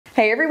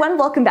Hey everyone,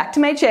 welcome back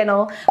to my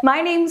channel. My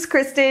name's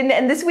Kristen,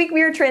 and this week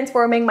we are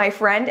transforming my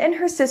friend and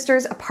her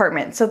sister's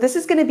apartment. So this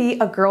is gonna be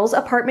a girls'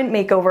 apartment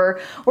makeover.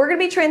 We're gonna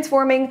be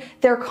transforming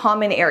their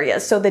common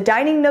areas. So the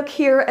dining nook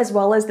here, as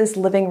well as this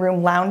living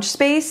room lounge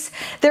space.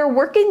 They're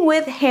working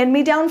with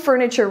hand-me-down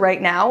furniture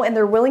right now, and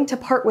they're willing to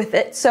part with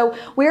it. So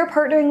we are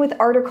partnering with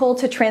Article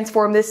to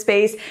transform this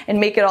space and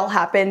make it all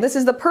happen. This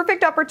is the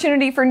perfect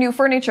opportunity for new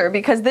furniture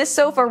because this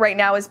sofa right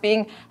now is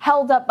being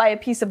held up by a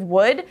piece of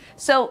wood.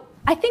 So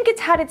I think it's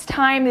had its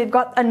time. They've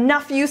got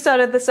enough use out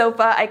of the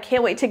sofa. I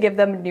can't wait to give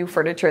them new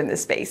furniture in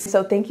this space.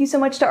 So thank you so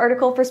much to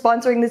Article for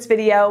sponsoring this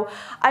video.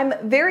 I'm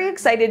very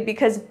excited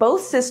because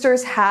both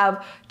sisters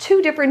have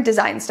two different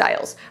design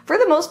styles. For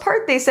the most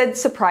part, they said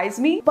surprise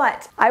me,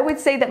 but I would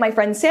say that my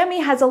friend Sammy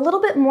has a little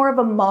bit more of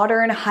a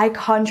modern, high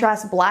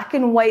contrast black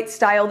and white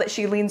style that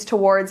she leans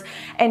towards,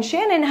 and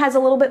Shannon has a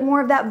little bit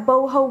more of that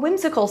boho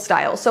whimsical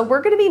style. So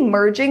we're gonna be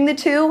merging the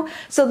two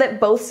so that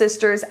both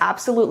sisters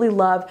absolutely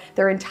love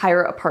their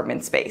entire apartment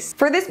space.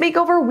 For this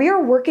makeover, we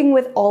are working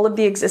with all of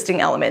the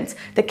existing elements.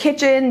 The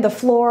kitchen, the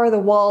floor, the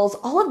walls,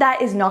 all of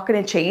that is not going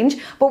to change,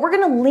 but we're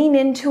going to lean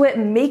into it,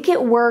 make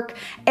it work,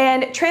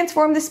 and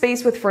transform the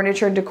space with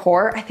furniture and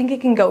decor. I think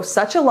it can go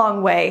such a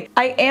long way.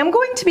 I am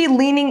going to be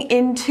leaning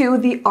into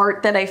the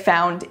art that I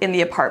found in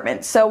the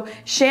apartment. So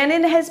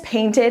Shannon has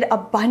painted a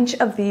bunch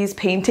of these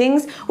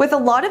paintings with a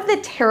lot of the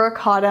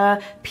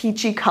terracotta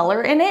peachy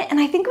color in it,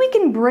 and I think we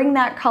can bring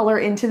that color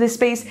into the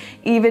space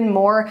even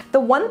more. The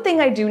one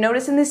thing I do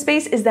notice in this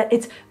space is that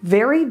it's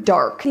very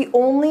dark. The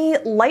only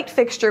light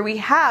fixture we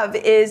have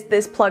is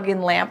this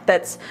plug-in lamp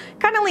that's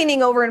kind of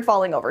leaning over and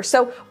falling over.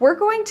 So we're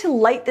going to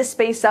light the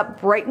space up,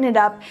 brighten it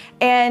up,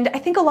 and I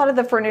think a lot of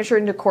the furniture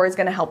and decor is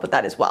going to help with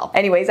that as well.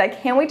 Anyways, I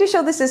can't wait to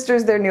show the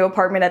sisters their new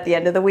apartment at the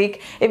end of the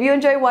week. If you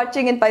enjoy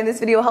watching and find this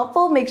video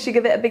helpful, make sure you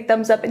give it a big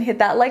thumbs up and hit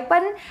that like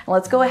button, and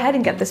let's go ahead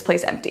and get this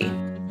place empty.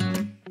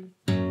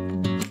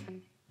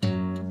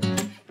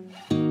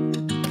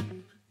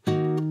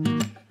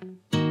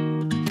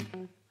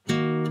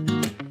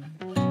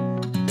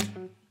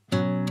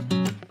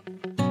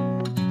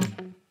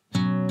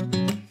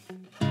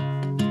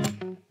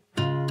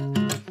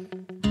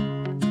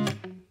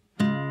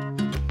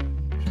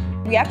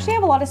 We actually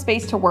have a lot of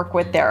space to work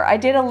with there. I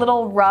did a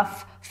little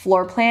rough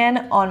floor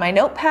plan on my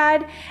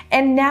notepad,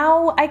 and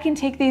now I can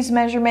take these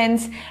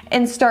measurements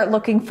and start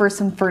looking for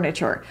some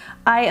furniture.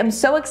 I am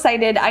so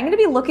excited. I'm gonna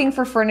be looking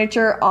for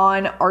furniture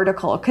on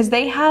Article because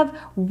they have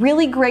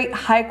really great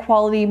high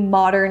quality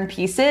modern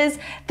pieces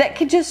that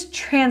could just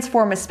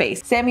transform a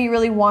space. Sammy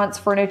really wants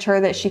furniture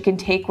that she can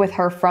take with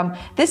her from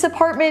this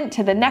apartment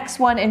to the next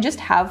one and just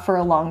have for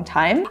a long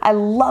time. I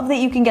love that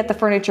you can get the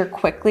furniture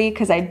quickly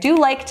because I do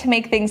like to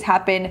make things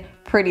happen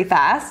pretty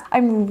fast.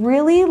 I'm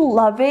really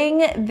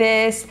loving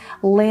this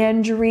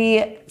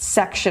Landry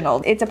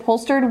sectional. It's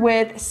upholstered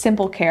with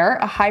Simple Care,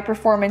 a high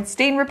performance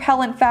stain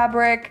repellent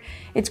fabric.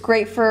 It's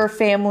great for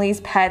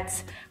families,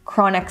 pets,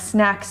 chronic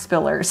snack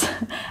spillers.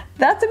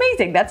 That's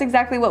amazing. That's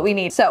exactly what we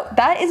need. So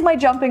that is my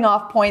jumping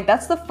off point.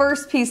 That's the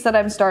first piece that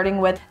I'm starting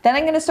with. Then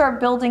I'm gonna start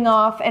building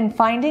off and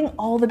finding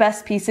all the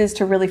best pieces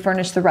to really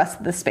furnish the rest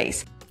of the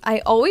space.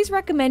 I always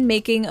recommend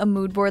making a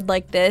mood board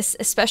like this,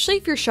 especially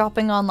if you're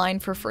shopping online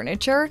for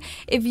furniture.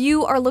 If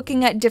you are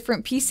looking at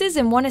different pieces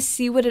and want to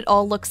see what it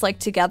all looks like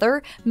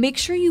together, make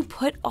sure you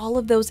put all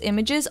of those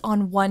images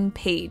on one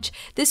page.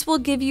 This will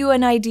give you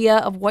an idea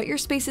of what your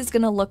space is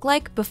going to look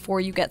like before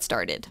you get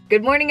started.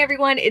 Good morning,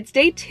 everyone. It's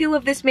day 2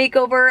 of this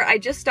makeover. I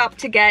just stopped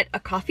to get a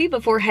coffee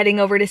before heading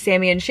over to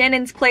Sammy and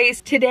Shannon's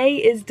place. Today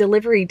is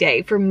delivery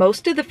day for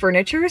most of the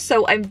furniture,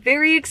 so I'm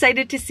very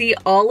excited to see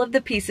all of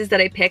the pieces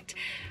that I picked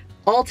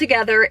all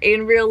together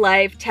in real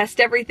life, test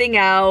everything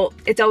out.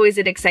 It's always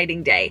an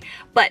exciting day.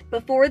 But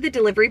before the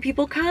delivery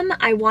people come,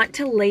 I want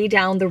to lay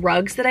down the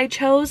rugs that I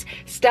chose,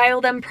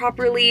 style them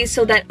properly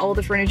so that all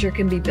the furniture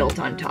can be built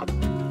on top.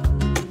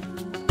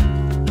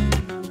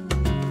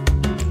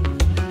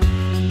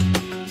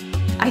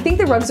 I think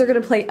the rugs are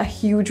going to play a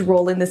huge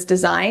role in this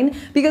design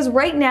because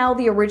right now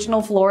the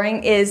original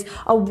flooring is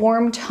a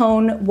warm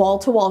tone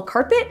wall-to-wall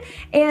carpet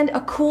and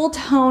a cool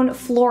tone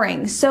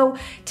flooring. So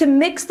to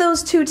mix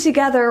those two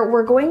together,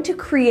 we're going to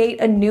create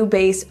a new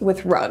base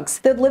with rugs.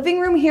 The living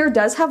room here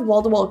does have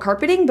wall-to-wall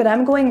carpeting, but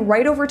I'm going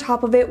right over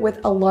top of it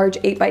with a large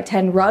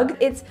 8x10 rug.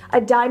 It's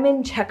a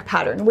diamond check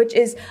pattern, which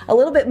is a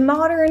little bit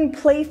modern,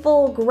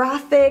 playful,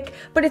 graphic,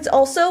 but it's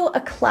also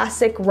a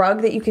classic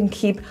rug that you can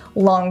keep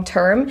long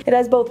term. It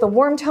has both the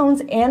warm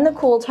tones and the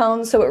cool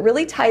tones, so it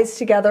really ties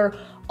together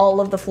all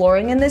of the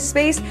flooring in this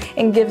space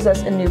and gives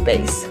us a new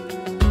base.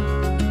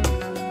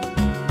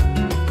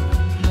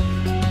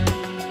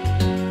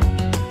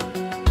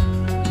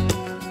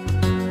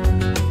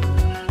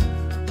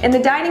 In the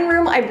dining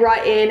room, I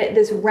brought in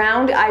this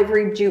round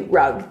ivory jute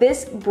rug.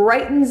 This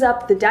brightens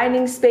up the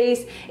dining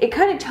space. It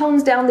kind of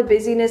tones down the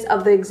busyness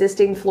of the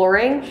existing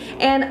flooring,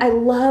 and I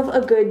love a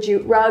good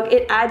jute rug.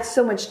 It adds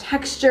so much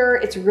texture.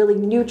 It's really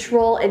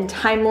neutral and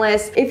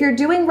timeless. If you're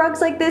doing rugs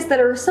like this that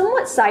are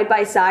somewhat side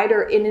by side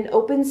or in an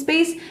open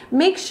space,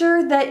 make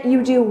sure that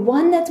you do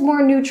one that's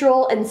more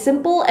neutral and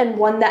simple and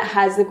one that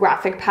has the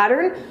graphic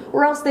pattern,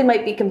 or else they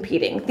might be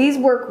competing. These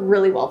work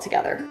really well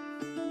together.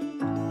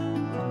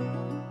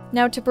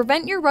 Now, to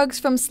prevent your rugs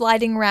from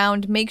sliding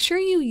around, make sure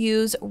you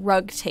use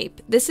rug tape.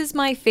 This is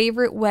my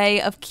favorite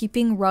way of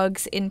keeping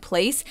rugs in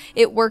place.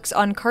 It works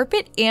on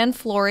carpet and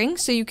flooring,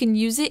 so you can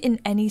use it in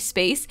any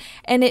space,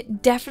 and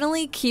it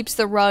definitely keeps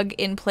the rug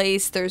in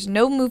place. There's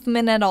no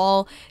movement at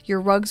all. Your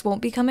rugs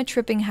won't become a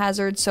tripping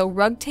hazard, so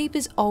rug tape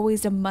is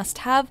always a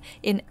must-have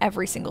in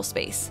every single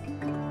space.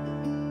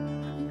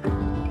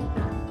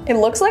 It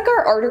looks like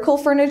our article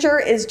furniture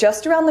is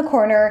just around the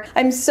corner.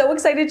 I'm so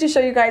excited to show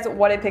you guys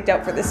what I picked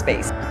out for this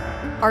space.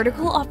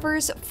 Article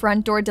offers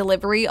front door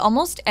delivery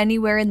almost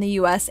anywhere in the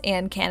US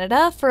and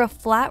Canada for a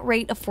flat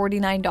rate of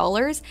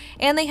 $49,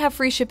 and they have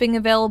free shipping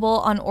available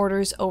on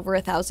orders over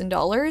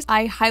 $1,000.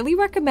 I highly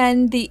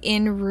recommend the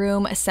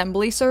in-room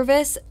assembly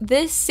service.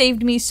 This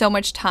saved me so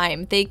much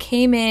time. They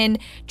came in,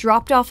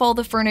 dropped off all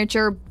the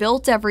furniture,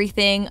 built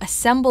everything,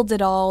 assembled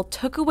it all,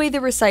 took away the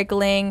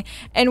recycling,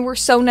 and were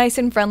so nice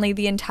and friendly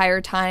the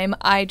entire time.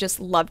 I just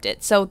loved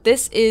it. So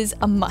this is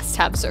a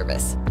must-have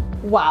service.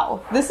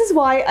 Wow, this is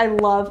why I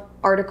love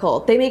Article.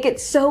 They make it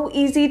so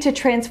easy to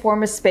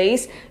transform a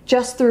space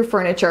just through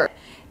furniture.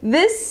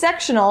 This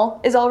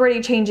sectional is already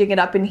changing it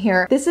up in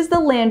here. This is the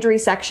laundry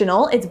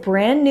sectional. It's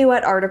brand new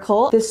at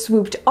Article. The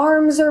swooped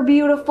arms are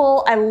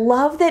beautiful. I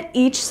love that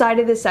each side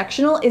of the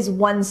sectional is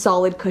one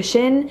solid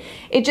cushion.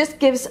 It just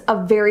gives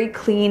a very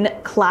clean,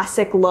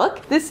 classic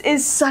look. This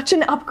is such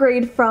an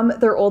upgrade from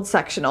their old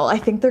sectional. I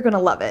think they're gonna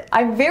love it.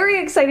 I'm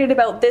very excited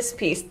about this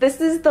piece.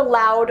 This is the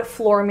loud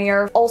floor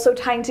mirror, also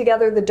tying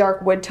together the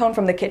dark wood tone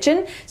from the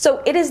kitchen.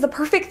 So it is the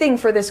perfect thing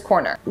for this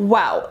corner.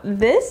 Wow,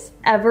 this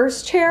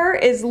Evers chair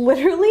is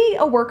literally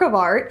a work of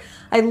art.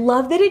 I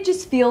love that it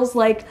just feels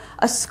like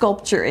a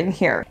sculpture in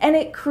here, and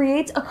it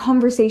creates a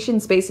conversation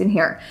space in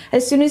here.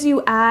 As soon as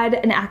you add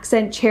an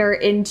accent chair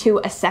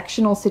into a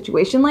sectional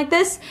situation like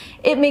this,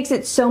 it makes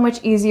it so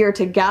much easier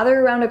to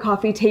gather around a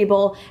coffee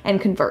table and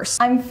converse.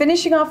 I'm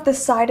finishing off the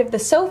side of the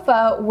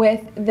sofa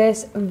with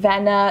this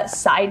Vena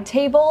side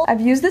table.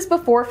 I've used this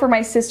before for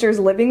my sister's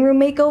living room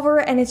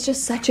makeover, and it's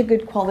just such a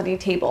good quality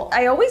table.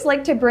 I always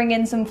like to bring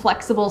in some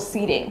flexible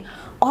seating.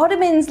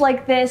 Ottomans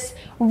like this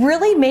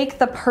really make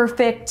the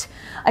perfect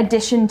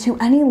addition to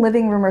any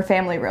living room or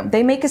family room.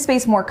 They make a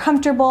space more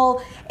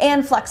comfortable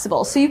and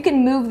flexible. So you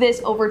can move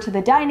this over to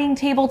the dining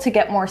table to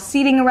get more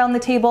seating around the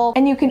table,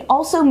 and you can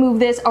also move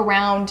this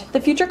around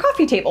the future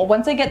coffee table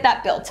once I get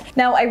that built.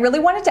 Now, I really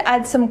wanted to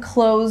add some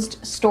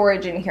closed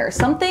storage in here,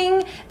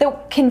 something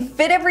that can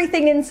fit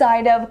everything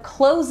inside of,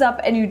 close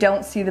up, and you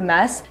don't see the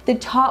mess. The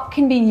top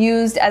can be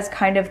used as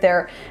kind of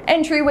their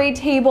entryway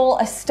table,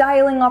 a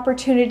styling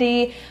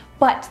opportunity,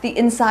 but the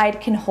inside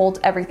can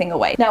hold everything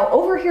away. Now,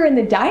 over here in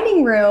the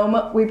dining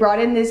room, we brought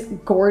in this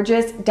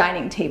gorgeous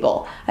dining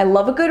table. I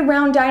love a good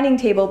round dining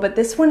table, but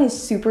this one is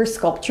super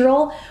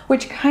sculptural,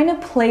 which kind of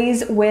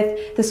plays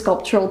with the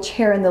sculptural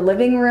chair in the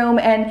living room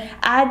and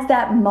adds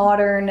that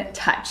modern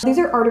touch. These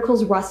are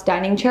Article's Rust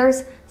dining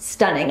chairs.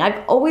 Stunning.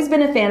 I've always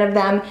been a fan of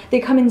them. They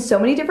come in so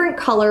many different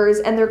colors,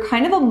 and they're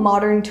kind of a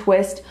modern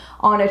twist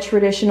on a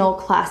traditional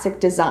classic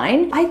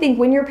design. I think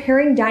when you're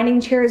pairing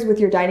dining chairs with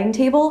your dining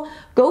table,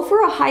 go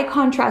for a high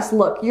contrast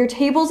look. Your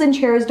tables and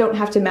chairs don't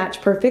have to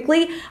match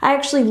perfectly. I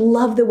actually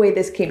love the way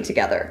this came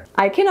together.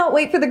 I cannot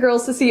wait for the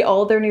girls to see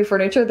all of their new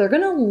furniture. They're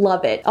gonna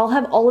love it. I'll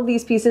have all of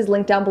these pieces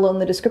linked down below in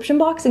the description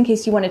box in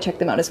case you want to check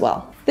them out as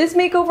well. This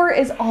makeover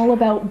is all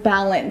about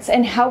balance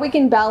and how we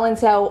can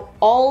balance out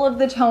all of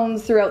the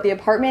tones throughout the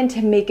apartment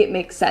to make it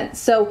make sense.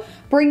 So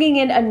bringing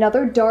in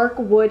another dark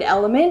wood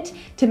element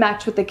to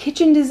match with the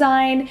kitchen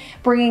design,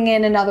 bringing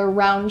in another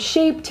round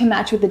shape to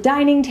match with the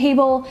dining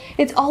table.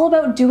 It's all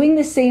about doing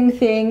the same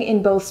thing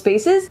in both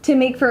spaces to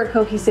make for a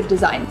cohesive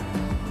design.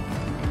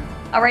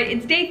 All right,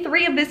 it's day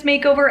 3 of this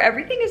makeover.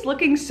 Everything is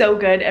looking so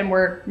good and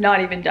we're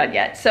not even done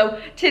yet.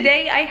 So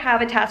today I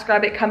have a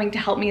TaskRabbit coming to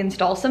help me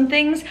install some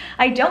things.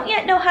 I don't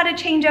yet know how to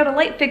change out a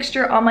light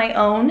fixture on my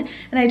own,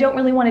 and I don't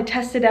really want to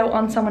test it out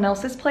on someone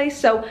else's place.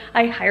 So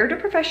I hired a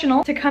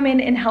professional to come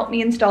in and help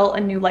me install a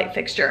new light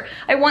fixture.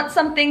 I want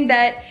something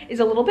that is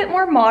a little bit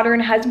more modern,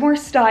 has more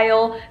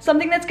style,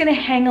 something that's gonna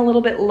hang a little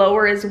bit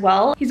lower as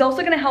well. He's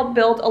also gonna help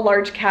build a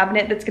large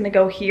cabinet that's gonna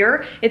go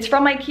here. It's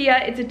from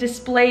IKEA. It's a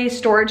display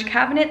storage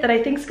cabinet that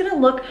I think is gonna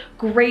look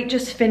great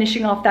just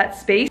finishing off that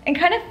space and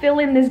kind of fill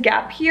in this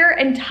gap here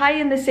and tie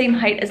in the same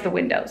height as the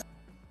windows.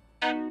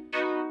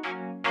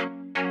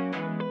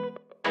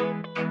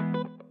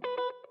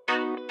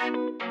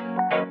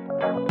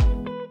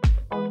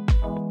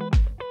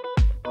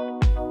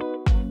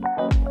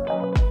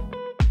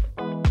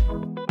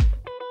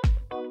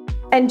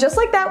 And just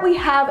like that, we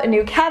have a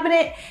new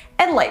cabinet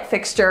and light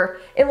fixture.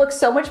 It looks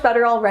so much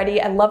better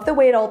already. I love the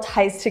way it all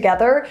ties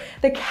together.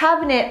 The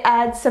cabinet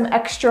adds some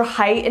extra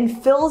height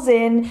and fills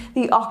in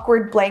the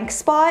awkward blank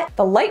spot.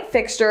 The light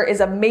fixture is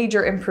a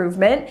major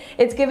improvement.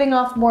 It's giving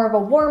off more of a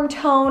warm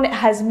tone. It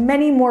has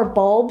many more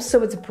bulbs,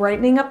 so it's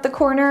brightening up the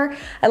corner.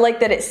 I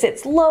like that it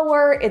sits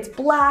lower, it's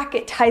black,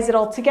 it ties it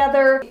all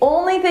together.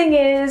 Only thing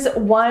is,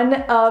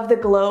 one of the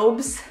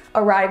globes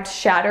arrived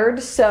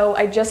shattered, so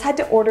I just had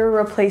to order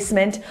a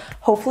replacement.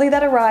 Hopefully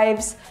that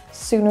arrives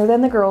sooner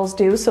than the girls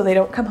do so they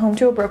don't come home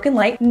to a broken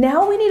light.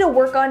 Now we need to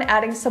work on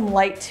adding some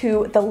light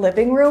to the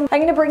living room.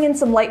 I'm gonna bring in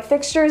some light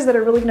fixtures that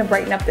are really gonna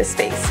brighten up this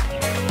space.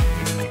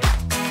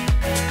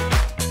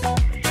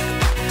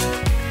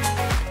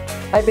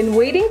 I've been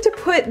waiting to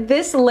put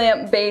this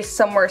lamp base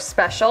somewhere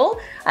special.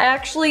 I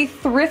actually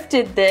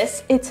thrifted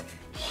this. It's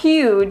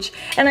huge,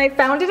 and I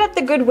found it at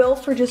the Goodwill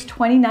for just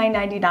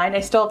 $29.99. I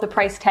still have the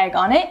price tag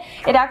on it.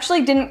 It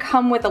actually didn't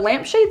come with a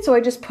lampshade, so I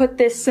just put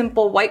this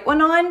simple white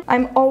one on.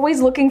 I'm always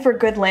looking for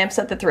good lamps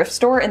at the thrift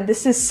store, and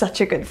this is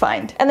such a good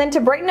find. And then to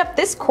brighten up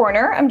this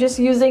corner, I'm just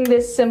using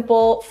this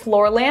simple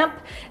floor lamp.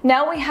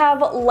 Now we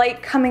have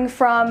light coming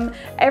from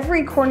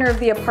every corner of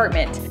the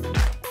apartment.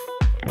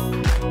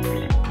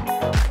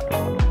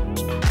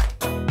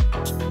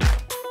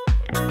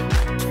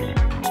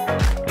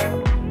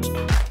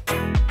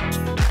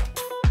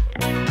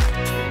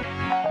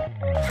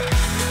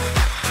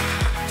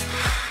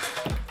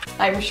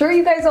 I'm sure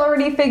you guys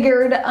already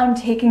figured I'm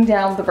taking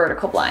down the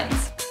vertical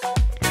blinds.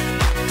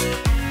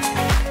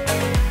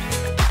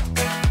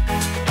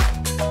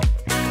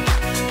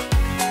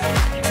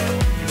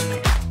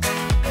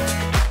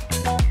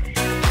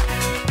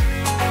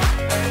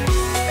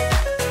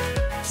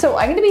 So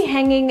I'm gonna be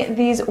hanging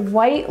these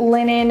white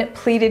linen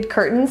pleated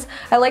curtains.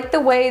 I like the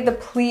way the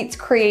pleats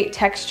create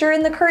texture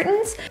in the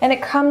curtains, and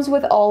it comes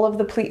with all of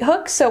the pleat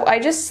hooks. So I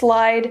just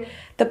slide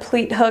the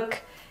pleat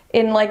hook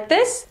in like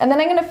this, and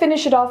then I'm gonna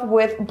finish it off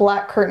with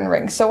black curtain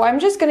rings. So I'm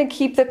just gonna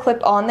keep the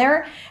clip on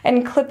there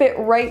and clip it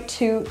right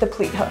to the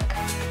pleat hook.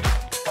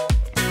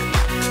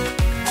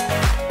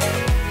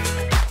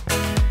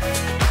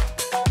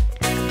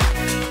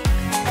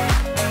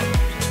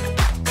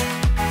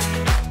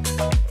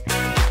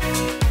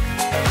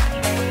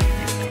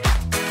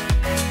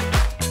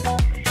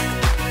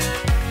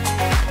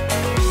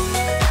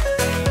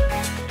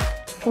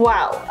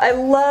 Wow, I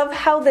love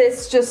how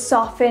this just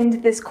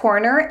softened this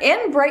corner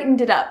and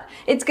brightened it up.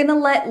 It's gonna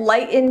let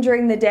light in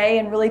during the day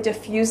and really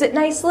diffuse it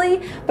nicely,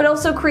 but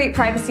also create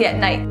privacy at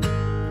night.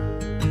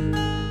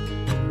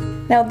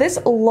 Now this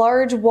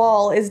large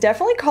wall is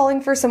definitely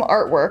calling for some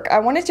artwork. I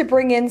wanted to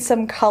bring in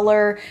some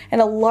color and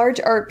a large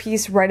art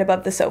piece right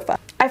above the sofa.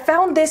 I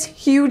found this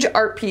huge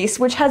art piece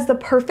which has the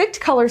perfect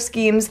color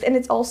schemes, and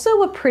it's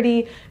also a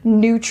pretty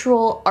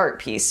neutral art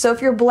piece. So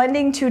if you're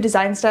blending two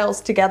design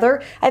styles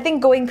together, I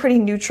think going pretty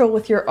neutral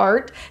with your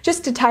art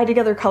just to tie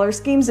together color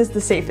schemes is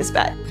the safest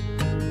bet.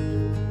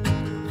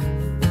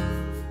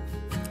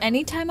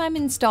 Anytime I'm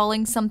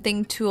installing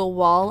something to a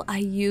wall, I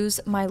use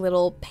my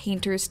little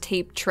painter's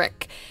tape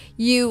trick.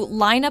 You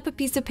line up a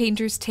piece of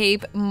painter's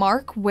tape,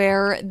 mark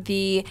where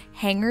the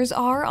hangers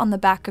are on the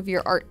back of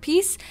your art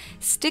piece,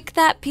 stick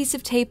that piece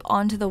of tape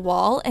onto the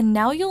wall, and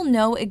now you'll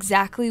know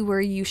exactly where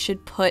you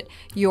should put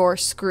your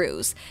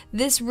screws.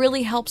 This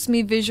really helps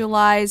me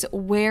visualize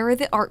where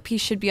the art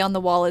piece should be on the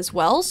wall as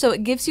well, so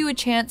it gives you a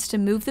chance to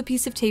move the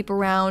piece of tape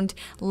around,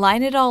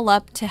 line it all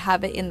up to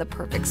have it in the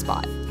perfect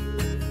spot.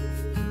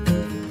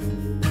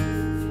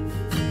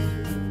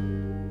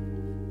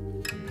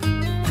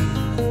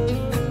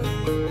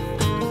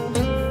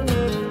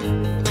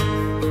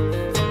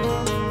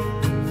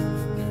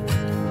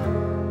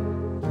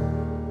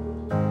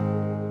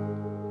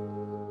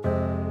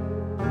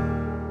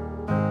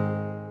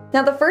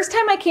 Now the first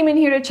time I came in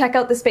here to check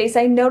out the space,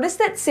 I noticed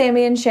that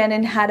Sammy and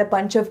Shannon had a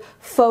bunch of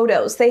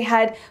photos. They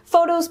had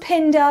photos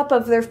pinned up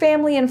of their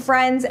family and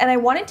friends, and I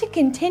wanted to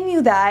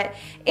continue that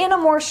in a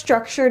more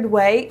structured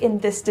way in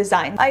this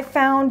design. I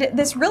found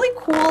this really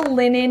cool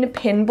linen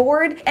pin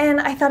board, and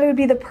I thought it would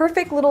be the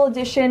perfect little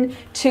addition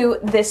to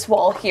this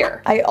wall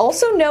here. I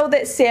also know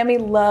that Sammy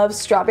loves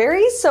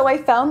strawberries, so I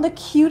found the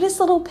cutest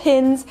little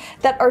pins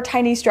that are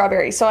tiny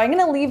strawberries. So I'm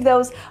gonna leave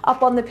those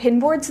up on the pin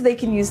board so they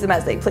can use them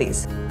as they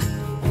please.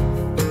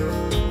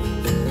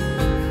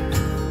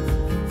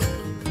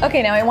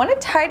 Okay, now I want to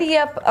tidy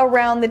up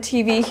around the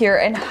TV here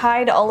and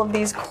hide all of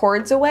these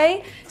cords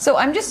away. So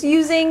I'm just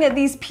using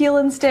these peel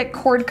and stick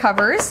cord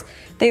covers.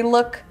 They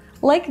look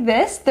like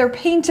this. They're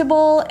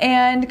paintable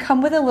and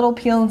come with a little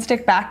peel and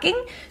stick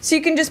backing. So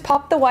you can just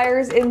pop the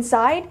wires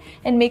inside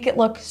and make it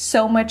look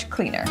so much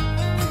cleaner.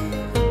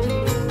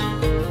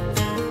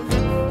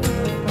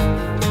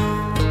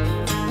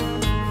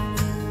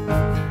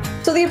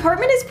 So So the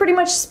apartment is pretty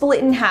much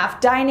split in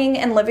half, dining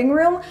and living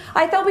room.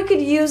 I thought we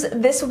could use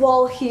this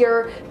wall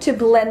here to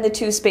blend the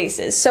two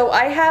spaces. So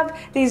I have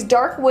these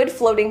dark wood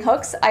floating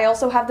hooks. I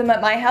also have them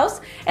at my house,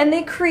 and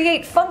they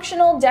create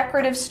functional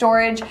decorative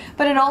storage,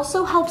 but it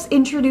also helps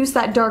introduce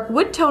that dark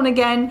wood tone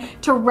again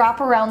to wrap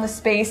around the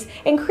space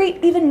and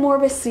create even more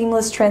of a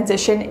seamless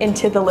transition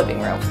into the living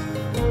room.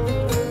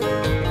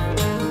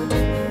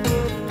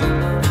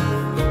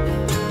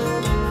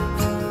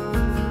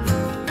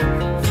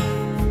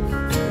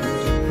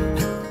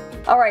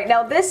 All right,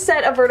 now this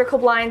set of vertical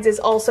blinds is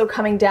also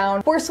coming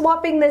down. We're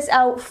swapping this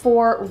out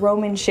for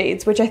Roman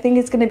shades, which I think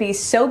is gonna be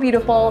so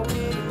beautiful.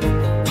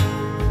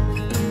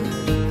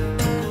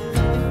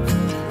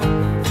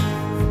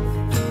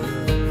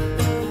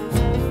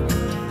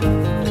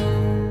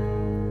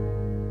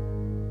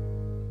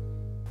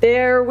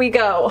 There we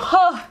go.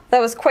 Oh,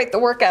 that was quite the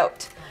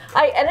workout.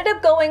 I ended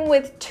up going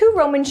with 2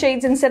 Roman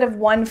shades instead of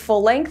 1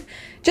 full length,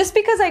 just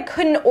because I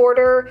couldn't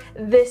order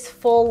this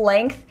full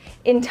length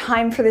in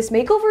time for this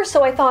makeover,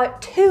 so I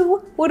thought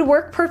 2 would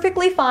work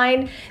perfectly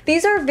fine.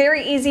 These are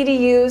very easy to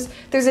use.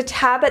 There's a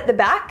tab at the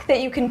back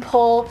that you can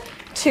pull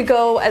to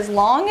go as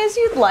long as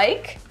you'd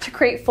like to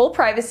create full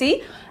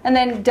privacy, and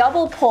then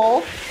double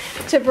pull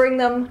to bring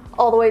them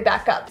all the way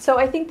back up. So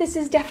I think this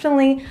is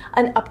definitely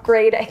an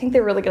upgrade. I think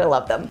they're really gonna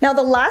love them. Now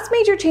the last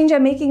major change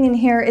I'm making in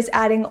here is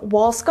adding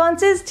wall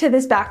sconces to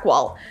this back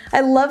wall. I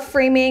love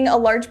framing a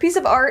large piece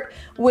of art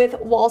with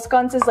wall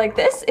sconces like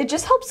this. It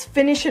just helps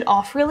finish it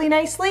off really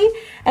nicely.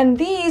 And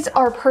these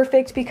are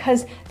perfect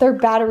because they're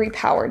battery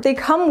powered. They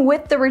come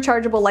with the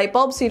rechargeable light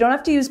bulb, so you don't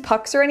have to use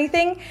pucks or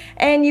anything,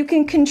 and you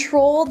can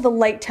control the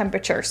light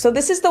temperature. So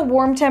this is the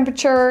warm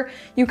temperature.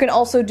 You can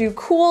also do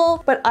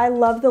cool, but I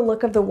love the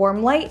look of the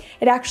warm light.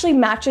 It actually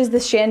matches the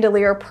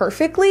chandelier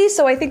perfectly,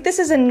 so I think this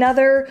is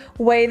another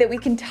way that we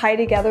can tie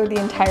together the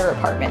entire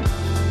apartment.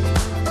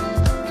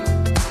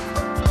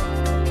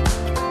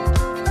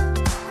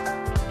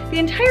 The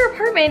entire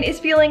apartment is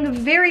feeling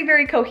very,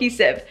 very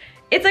cohesive.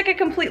 It's like a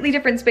completely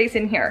different space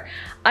in here.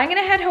 I'm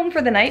gonna head home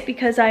for the night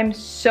because I'm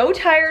so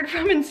tired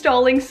from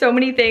installing so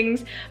many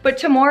things, but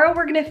tomorrow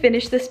we're gonna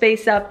finish the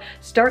space up,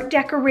 start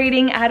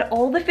decorating, add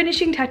all the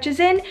finishing touches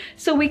in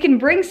so we can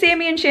bring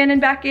Sammy and Shannon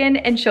back in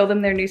and show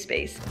them their new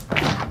space.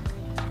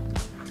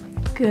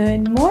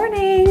 Good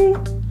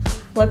morning.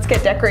 Let's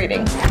get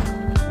decorating.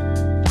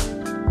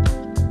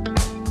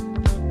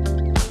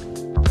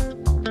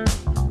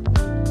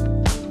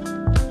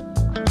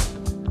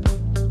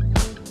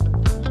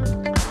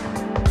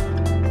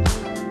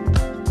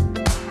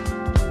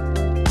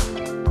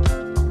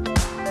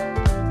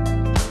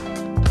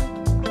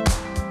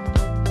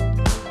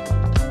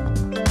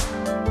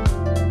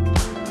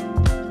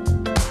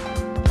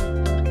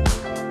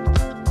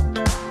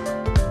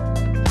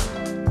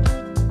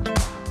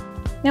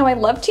 Now I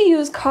love to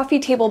use coffee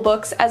table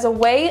books as a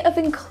way of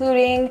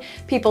including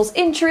people's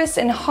interests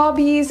and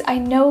hobbies. I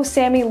know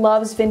Sammy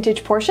loves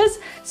vintage Porsches,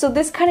 so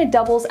this kind of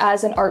doubles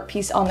as an art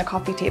piece on the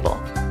coffee table.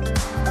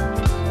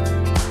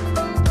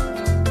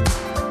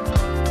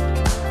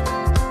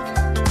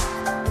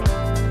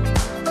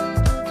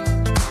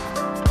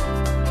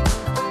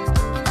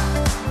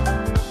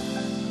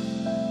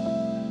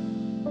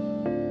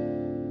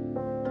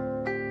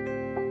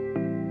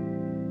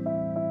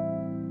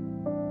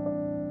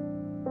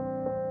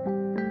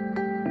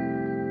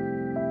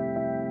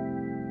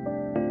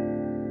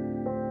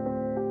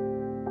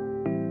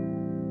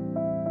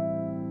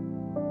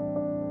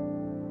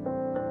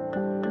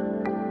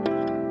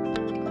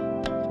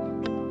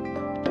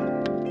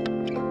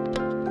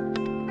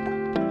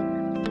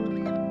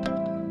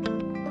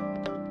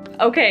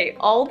 Okay,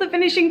 all the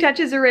finishing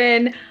touches are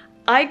in.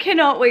 I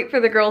cannot wait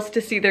for the girls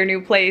to see their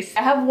new place.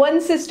 I have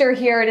one sister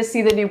here to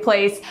see the new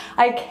place.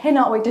 I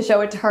cannot wait to show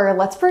it to her.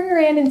 Let's bring her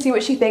in and see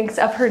what she thinks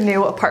of her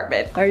new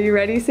apartment. Are you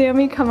ready,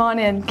 Sammy? Come on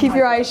in. Keep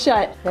your eyes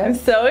shut. Okay. I'm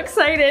so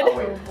excited.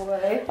 Oh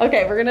boy.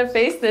 Okay, we're gonna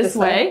face this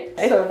way.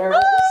 So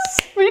nervous.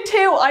 Me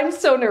too. I'm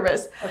so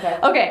nervous. Okay.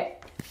 Okay.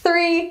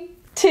 3,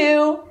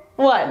 2,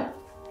 1.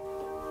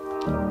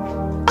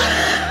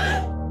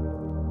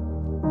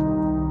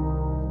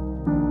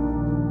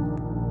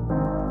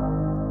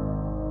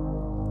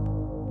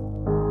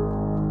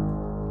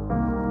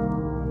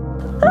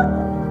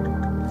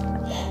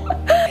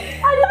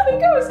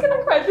 I was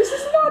gonna cry. This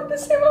is not the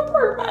same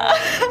apartment.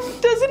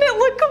 Doesn't it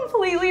look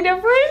completely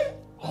different?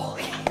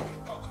 Holy.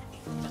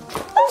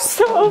 I'm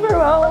so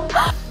overwhelmed.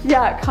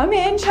 Yeah, come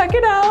in, check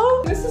it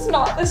out. This is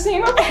not the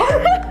same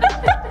apartment.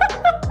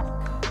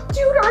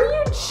 Dude, are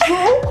you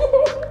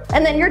joking?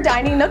 And then your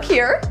dining nook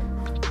here.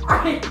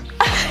 I'm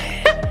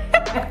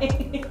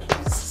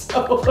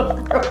so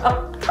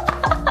overwhelmed.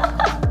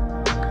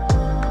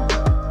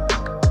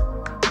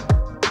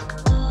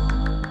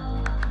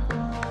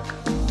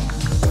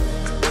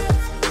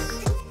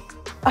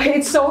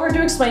 It's so hard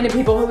to explain to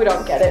people who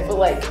don't get it, but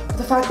like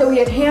the fact that we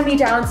had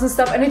hand-me-downs and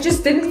stuff, and it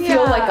just didn't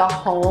feel like a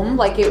home.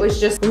 Like it was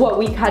just what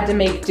we had to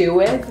make do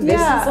with. This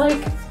is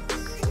like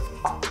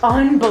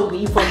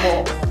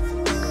unbelievable.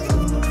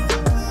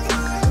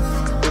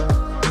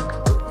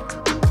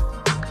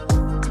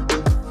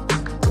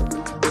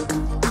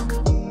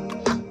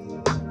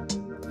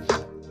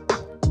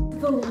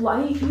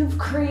 life you've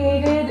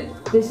created.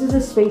 This is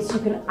a space you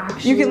can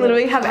actually. You can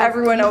literally have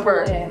everyone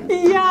over.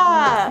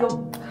 Yeah. I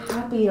feel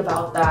happy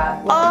about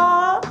that.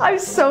 I'm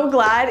so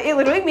glad. It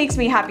literally makes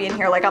me happy in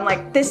here. Like, I'm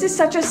like, this is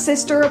such a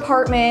sister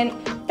apartment.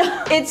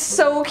 It's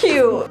so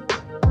cute.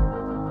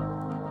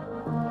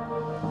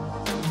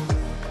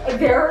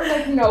 There are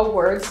like no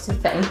words to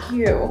thank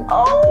you.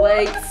 Oh,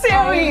 like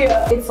Sammy.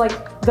 It's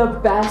like the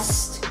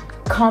best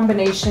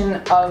combination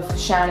of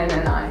Shannon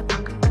and I.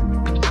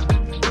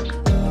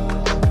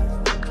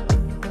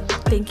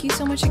 Thank you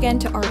so much again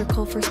to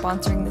Article for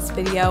sponsoring this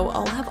video.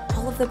 I'll have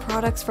all of the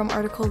products from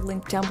Article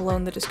linked down below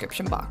in the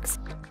description box.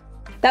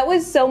 That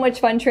was so much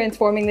fun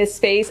transforming this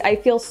space. I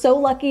feel so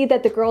lucky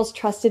that the girls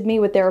trusted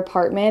me with their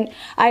apartment.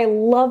 I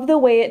love the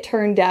way it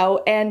turned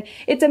out, and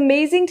it's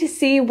amazing to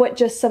see what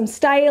just some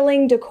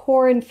styling,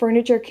 decor, and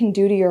furniture can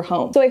do to your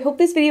home. So I hope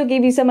this video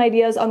gave you some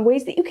ideas on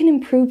ways that you can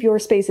improve your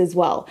space as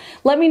well.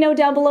 Let me know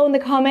down below in the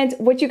comments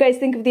what you guys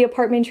think of the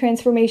apartment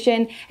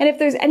transformation, and if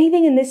there's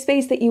anything in this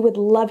space that you would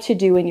love to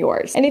do in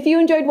yours. And if you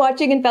enjoyed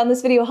watching and found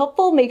this video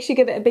helpful, make sure you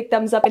give it a big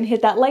thumbs up and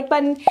hit that like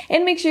button,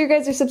 and make sure you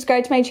guys are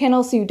subscribed to my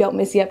channel so you don't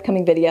miss the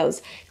upcoming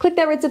videos. Click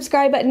that red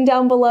subscribe button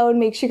down below and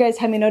make sure you guys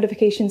have my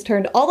notifications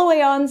turned all the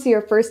way on so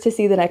you're first to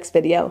see the next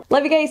video.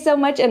 Love you guys so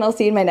much, and I'll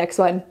see you in my next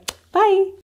one. Bye!